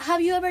you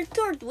ever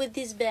toured with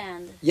this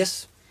band?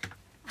 Yes.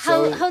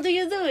 How do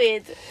you do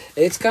it?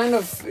 It's kind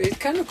of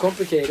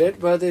complicated,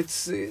 but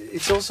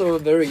it's also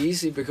very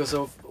easy because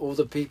of all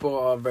the people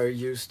are very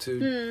used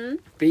to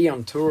be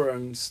on tour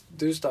and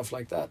do stuff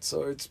like that.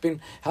 So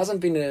hasn't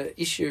been an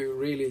issue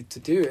really to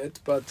do it,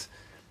 but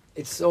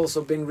it's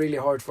also been really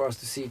hard for us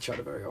to see each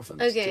other very often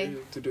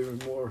to do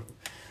more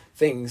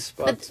things.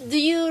 But do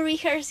you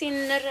rehearse in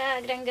Norra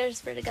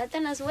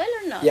Grangersbergatan as well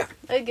or not? Yeah.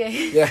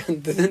 Okay. Yeah,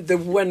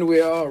 when we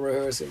are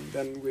rehearsing,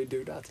 then we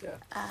do that, yeah.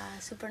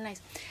 Super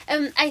nice.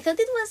 I thought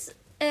it was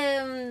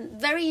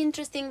very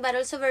interesting, but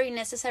also very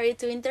necessary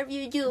to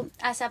interview you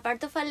as a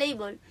part of a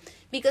label,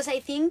 because I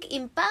think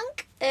in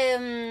punk,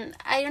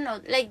 I don't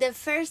know, like the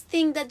first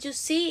thing that you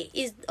see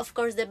is, of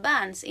course, the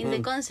bands in the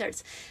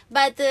concerts,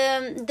 but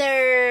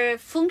their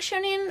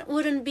functioning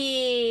wouldn't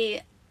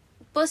be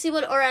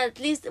possible, or at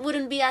least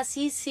wouldn't be as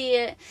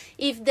easy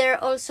if there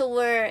also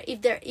were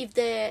if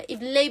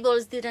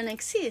labels didn't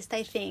exist,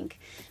 I think,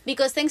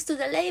 because thanks to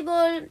the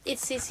label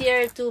it's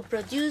easier to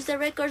produce the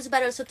records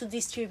but also to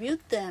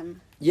distribute them.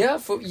 Yeah,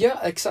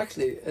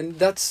 exactly. And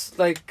that's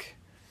like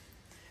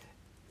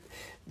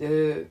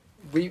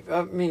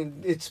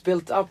it's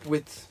built up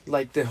with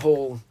like the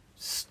whole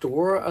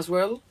store as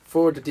well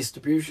for the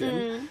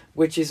distribution,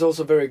 which is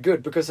also very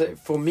good, because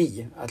for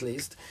me at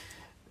least,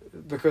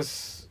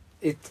 because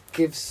it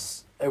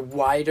gives a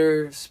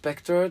wider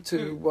spectrum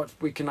to what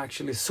we can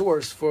actually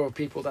source for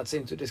people that's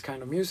into this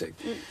kind of music.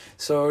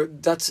 So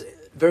that's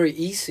very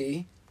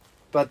easy,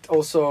 but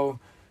also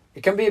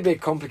it can be a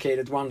bit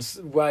complicated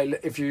while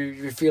if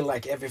you feel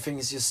like everything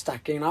is just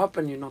stacking up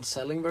and you're not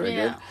selling very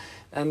good.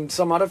 And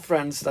some other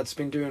friends that's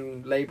been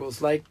doing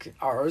labels like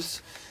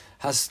ours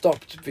has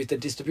stopped with the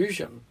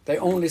distribution. They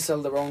only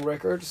sell their own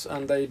records,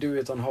 and they do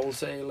it on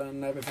wholesale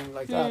and everything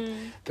like that,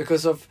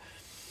 because of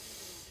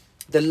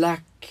the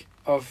lack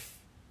of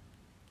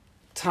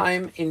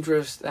time,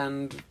 interest,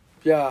 and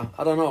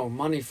I don't know,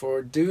 money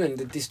for doing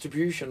the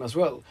distribution as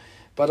well.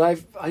 But I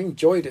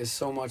enjoy this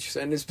so much,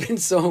 and it's been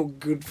so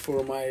good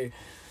for my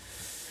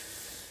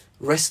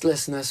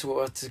restlessness,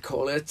 what to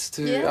call it,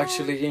 to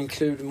actually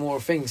include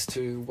more things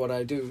to what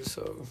I do.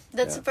 So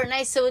that's super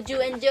nice. So you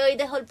enjoy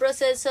the whole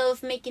process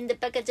of making the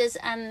packages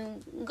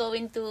and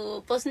going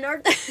to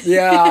Postnord?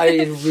 Yeah,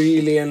 I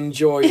really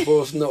enjoy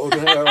Postnord,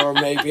 or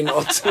maybe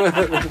not.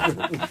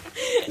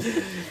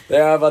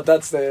 Yeah, but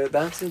that's the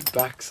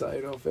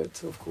backside of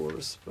it, of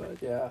course. But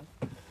yeah,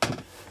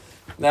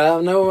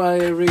 no,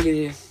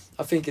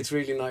 I think it's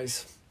really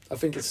nice. I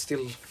think it's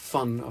still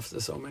fun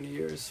after so many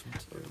years.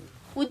 So.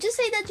 Would you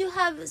say that you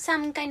have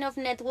some kind of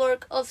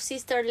network of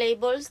sister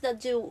labels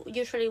that you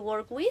usually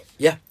work with?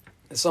 Yeah,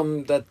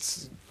 some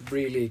that's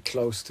really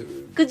close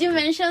to. Could you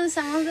mention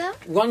some of them?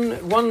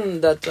 One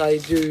that I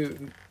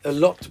do a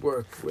lot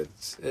work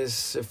with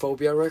is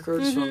Phobia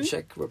Records from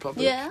Czech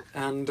Republic. Yeah.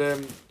 And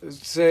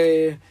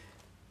say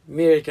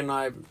Mirik and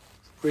I are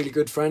really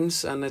good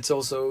friends, and it's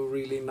also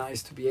really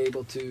nice to be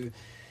able to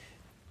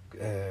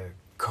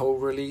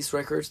co-release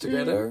records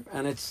together,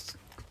 and it's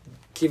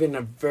given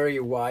a very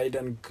wide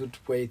and good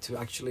way to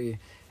actually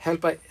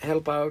help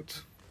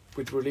out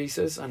with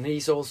releases. And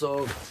he's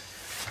also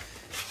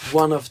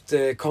one of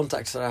the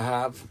contacts that I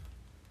have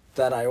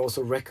that I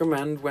also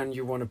recommend when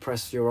you want to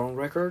press your own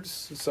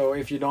records. So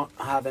if you don't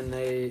have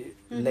a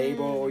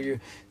label, or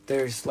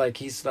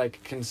he's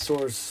can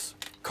source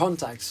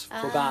contacts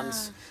for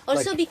bands.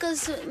 Also,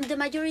 because the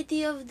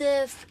majority of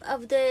the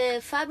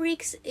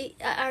fabrics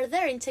are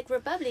there in Czech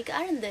Republic,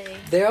 aren't they?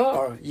 They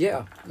are,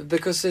 yeah.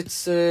 Because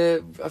it's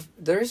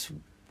there is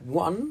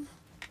one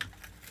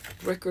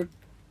record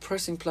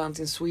pressing plant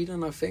in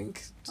Sweden, I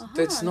think.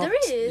 That's not.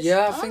 There is.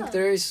 Yeah, I think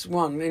there is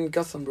one in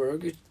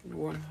Gothenburg.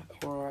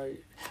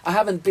 I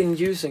haven't been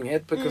using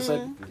it because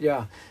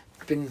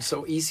been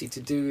so easy to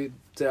do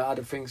the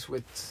other things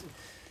with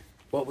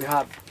what we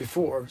had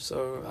before,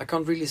 so I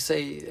can't really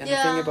say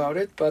anything about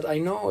it, but I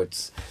know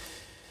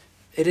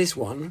it is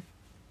one.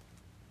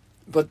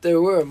 But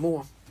there were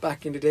more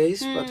back in the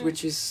days, but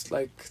which is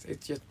I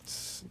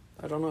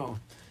don't know.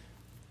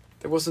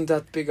 There wasn't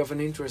that big of an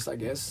interest, I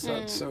guess,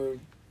 so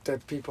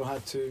that people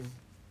had to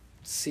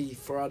see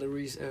for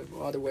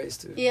other ways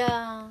to.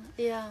 Yeah.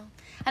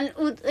 And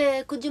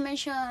could you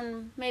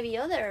mention maybe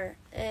other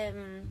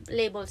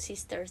label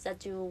sisters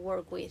that you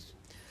work with?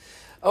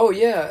 Oh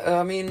yeah,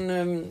 I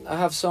mean, I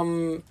have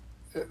some.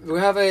 We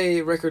have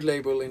a record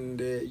label in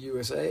the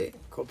USA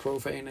called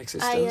Profane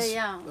Existence.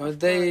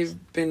 They've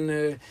been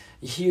a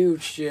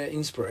huge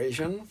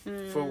inspiration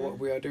for what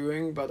we are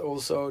doing, but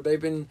also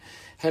they've been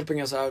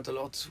helping us out a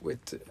lot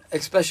with,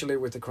 especially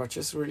with the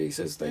Crutches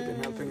releases. They've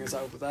been helping us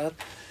out with that,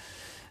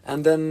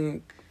 and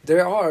then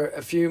there are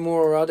a few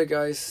more other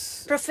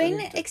guys.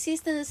 Profane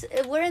Existence,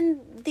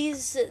 weren't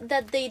these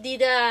that they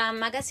did a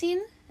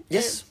magazine?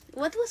 Yes.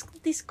 What was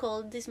this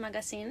called? This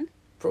magazine?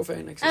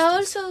 Profane Existence. I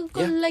also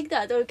called like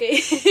that. Okay.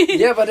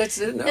 Yeah, but it's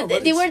no.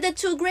 But they were the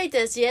two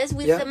greatest, yes,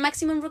 with the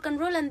Maximum Rock and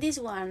Roll and this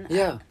one.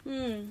 Yeah.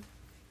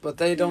 But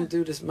they don't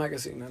do this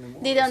magazine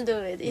anymore. They don't do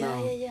it.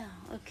 No. Yeah.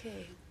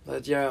 Okay.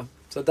 But yeah,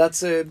 so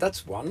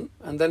that's one,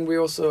 and then we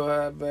also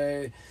have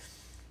a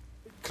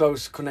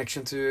close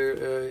connection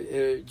to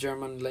a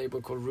German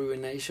label called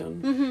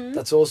Ruination. Mm-hmm.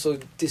 That's also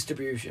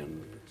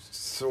distribution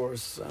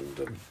source,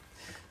 and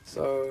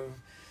so.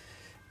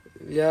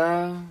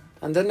 Yeah,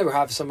 and then we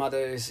have some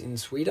others in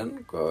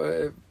Sweden.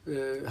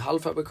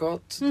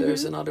 Halvfabrikat.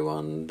 There's another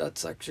one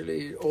that's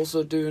actually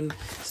also doing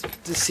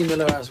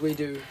similar as we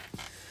do,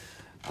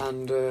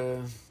 and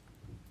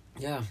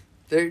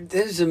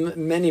there's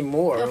many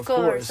more. Of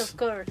course.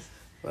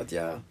 But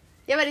yeah,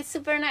 but it's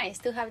super nice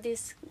to have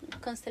this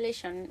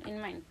constellation in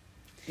mind.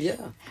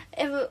 Yeah.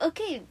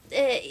 Okay.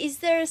 Is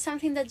there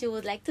something that you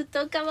would like to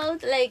talk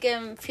about, like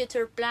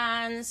future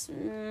plans?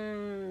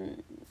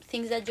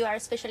 Things that you are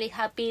especially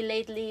happy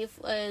lately?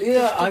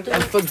 I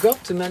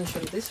forgot to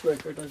mention this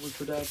record that we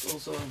put out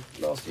also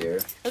last year.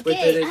 Okay. With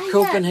the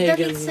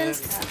Copenhagen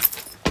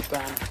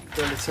band,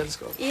 Dåligt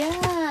Sällskap.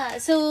 Yeah.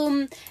 So,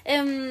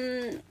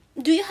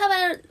 do you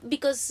have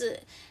because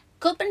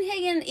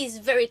Copenhagen is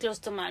very close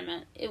to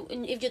Malmö.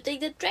 If you take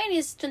the train,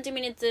 it's 20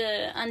 minutes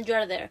and you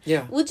are there.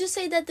 Yeah. Would you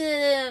say that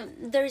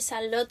there is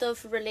a lot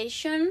of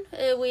relation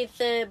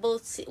with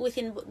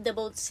within the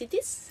both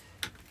cities?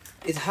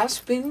 It has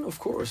been, of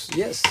course,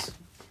 yes.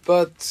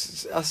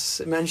 But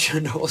as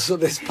mentioned, also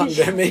this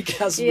pandemic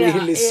has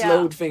really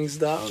slowed things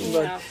down.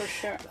 Yeah, for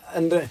sure.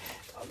 And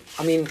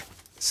I mean,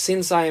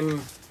 since I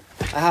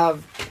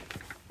have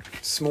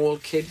small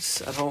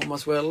kids at home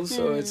as well,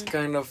 so it's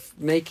kind of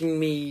making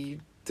me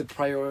the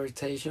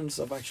prioritizations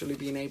of actually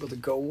being able to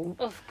go.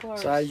 Of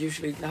course. So I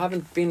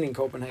haven't been in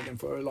Copenhagen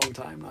for a long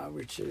time now,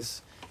 which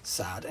is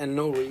sad, and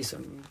no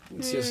reason.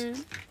 It's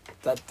just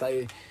that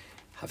I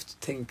have to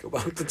think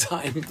about the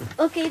time.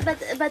 Okay, but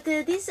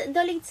this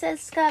Dåligt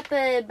Sällskap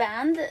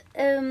band,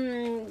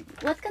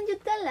 what can you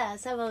tell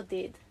us about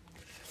it?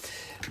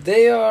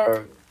 They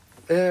are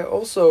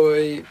also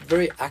a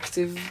very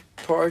active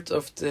part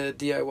of the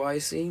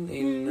DIY scene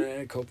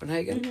in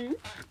Copenhagen.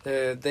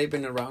 They've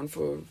been around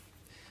for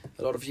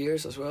a lot of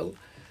years as well.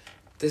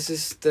 This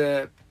is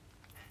the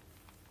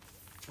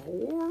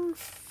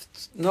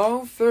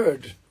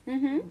third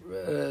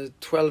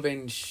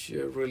 12-inch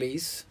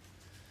release.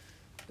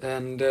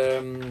 And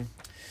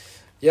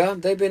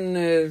they've been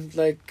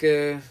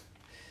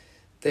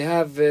they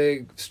have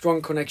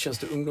strong connections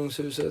to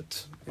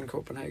Ungdomshuset in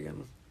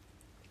Copenhagen.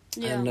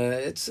 Yeah. And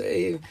it's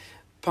a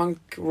punk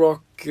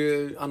rock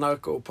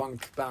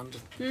anarcho-punk band.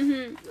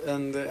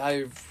 And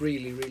I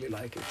really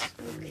like it.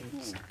 Okay.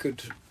 It's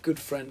good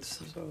friends.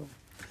 So.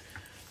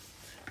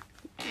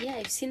 Yeah,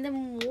 I've seen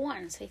them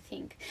once, I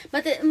think.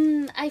 But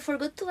I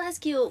forgot to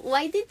ask you,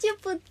 why did you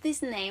put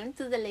this name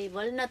to the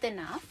label, Not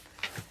Enough?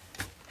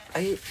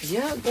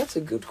 That's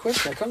a good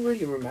question. I can't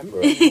really remember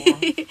anymore.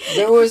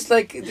 There was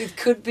it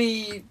could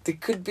be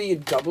a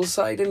double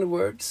side in the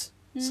words.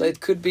 So it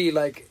could be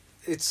like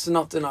it's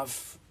not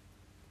enough,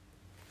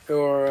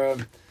 or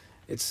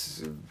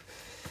it's.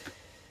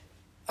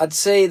 I'd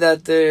say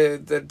that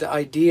the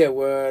idea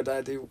were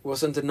that it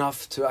wasn't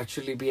enough to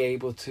actually be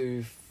able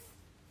to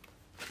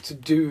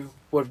do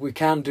what we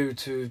can do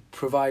to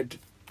provide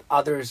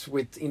others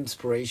with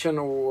inspiration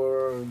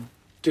or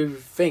do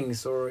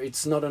things, or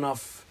it's not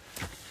enough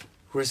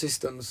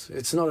resistance,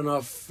 it's not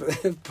enough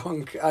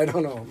punk, I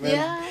don't know, man.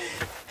 Yeah.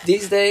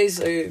 These days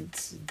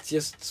it's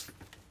just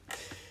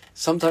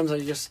sometimes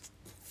I just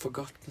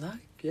forgot,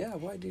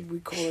 why did we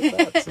call it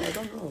that? I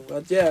don't know,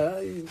 but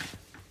I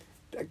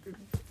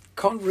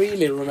can't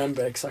really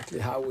remember exactly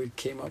how we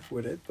came up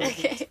with it,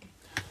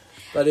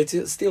 but it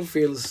still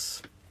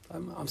feels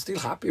I'm still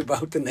happy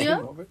about the name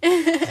of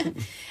it.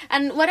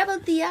 And what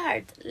about the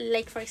art?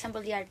 Like, for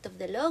example, the art of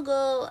the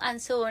logo and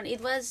so on.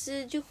 It was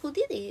you who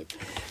did it?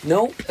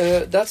 No,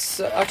 that's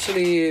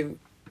actually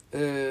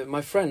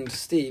my friend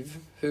Steve,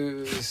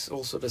 who is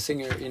also the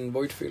singer in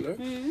Voidfiller.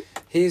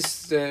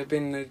 He's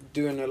been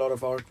doing a lot of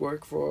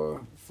artwork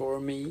for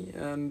me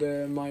and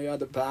my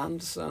other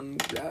bands,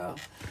 and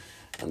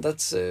and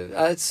that's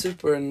it's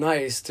super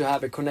nice to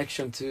have a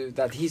connection to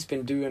that. He's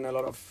been doing a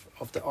lot of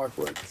the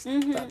artwork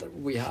that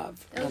we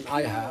have and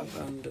I have,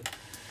 and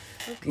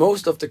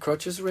most of the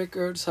Crutches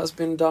records has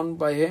been done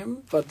by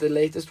him, but the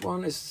latest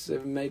one is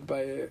made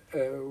by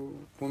a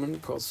woman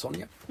called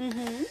Sonja.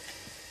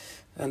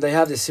 And they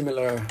have this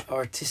similar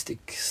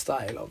artistic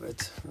style of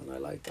it, and I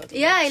like that.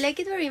 Yeah, I like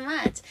it very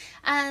much.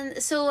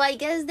 And so I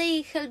guess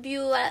they help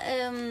you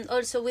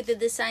also with the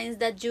designs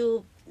that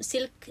you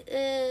silk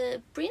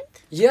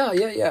print?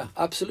 Yeah,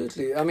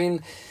 absolutely. I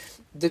mean,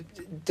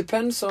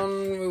 depends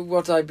on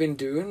what I've been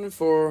doing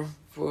for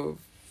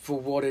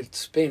what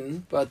it's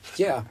been, but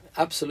yeah,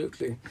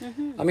 absolutely.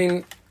 I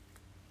mean,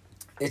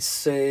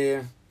 it's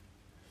I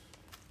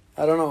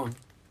don't know.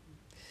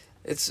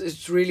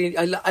 It's really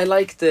I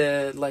like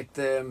the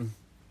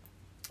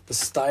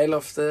style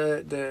of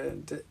the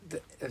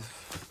I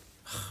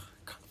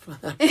can't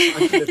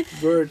find the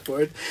word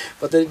for it,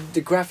 but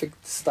the graphic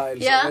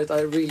styles of it,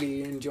 I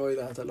really enjoy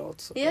that a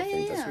lot. So I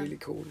think that's really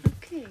cool.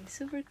 Okay,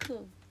 super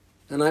cool.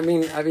 And I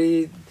mean,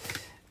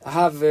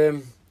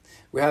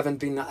 we haven't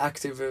been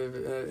active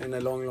in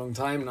a long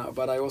time now,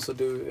 but I also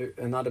do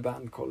another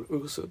band called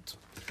Ursut.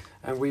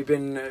 And we've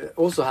been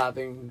also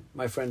having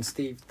my friend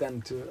Steve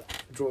then to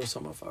draw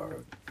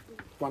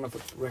one of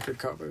the record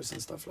covers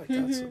and stuff like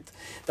that.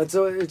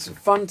 So it's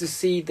fun to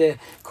see the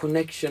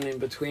connection in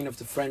between of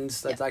the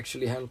friends that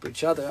actually help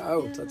each other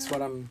out. Yeah. That's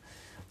what I'm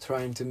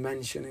trying to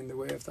mention in the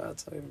way of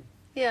that.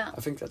 I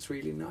think that's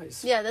really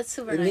nice. Yeah, that's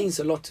super nice. It means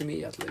a lot to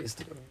me, at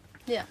least.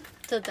 Yeah,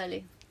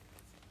 totally.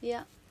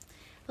 Yeah.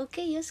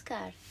 Okay,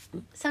 Oscar.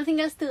 Something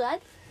else to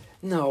add?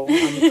 No,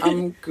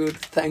 I'm good.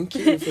 Thank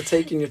you for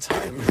taking your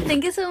time.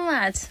 Thank you so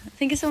much.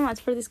 Thank you so much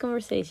for this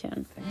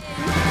conversation.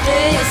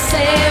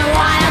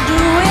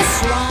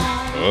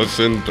 Has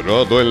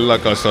entrado en la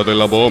casa de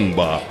la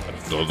bomba.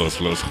 Todos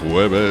los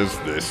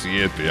jueves de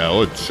 7 a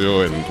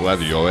 8 en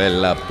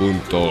radioela.org.